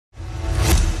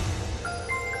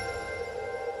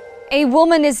A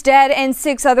woman is dead and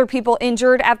 6 other people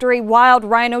injured after a wild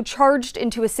rhino charged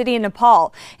into a city in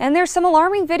Nepal. And there's some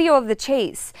alarming video of the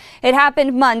chase. It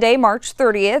happened Monday, March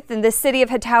 30th in the city of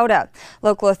Hatauda.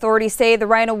 Local authorities say the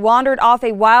rhino wandered off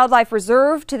a wildlife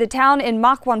reserve to the town in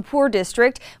Makwanpur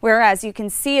district, where, as you can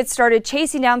see, it started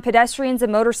chasing down pedestrians and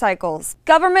motorcycles.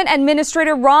 Government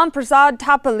Administrator Ram Prasad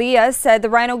Tapalia said the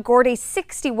rhino gored a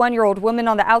 61-year-old woman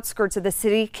on the outskirts of the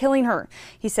city, killing her.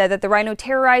 He said that the rhino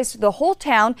terrorized the whole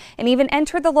town and even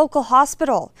entered the local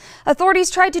hospital. Authorities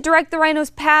tried to direct the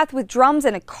rhino's path with drums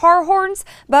and car horns,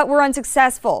 but were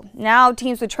unsuccessful. Now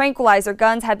teams with tranquilizer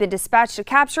guns have been dispatched to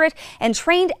capture it, and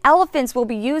trained elephants will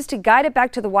be used to guide it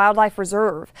back to the wildlife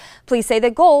reserve. Police say the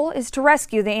goal is to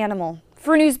rescue the animal.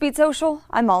 For Newsbeat Social,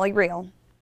 I'm Molly Real.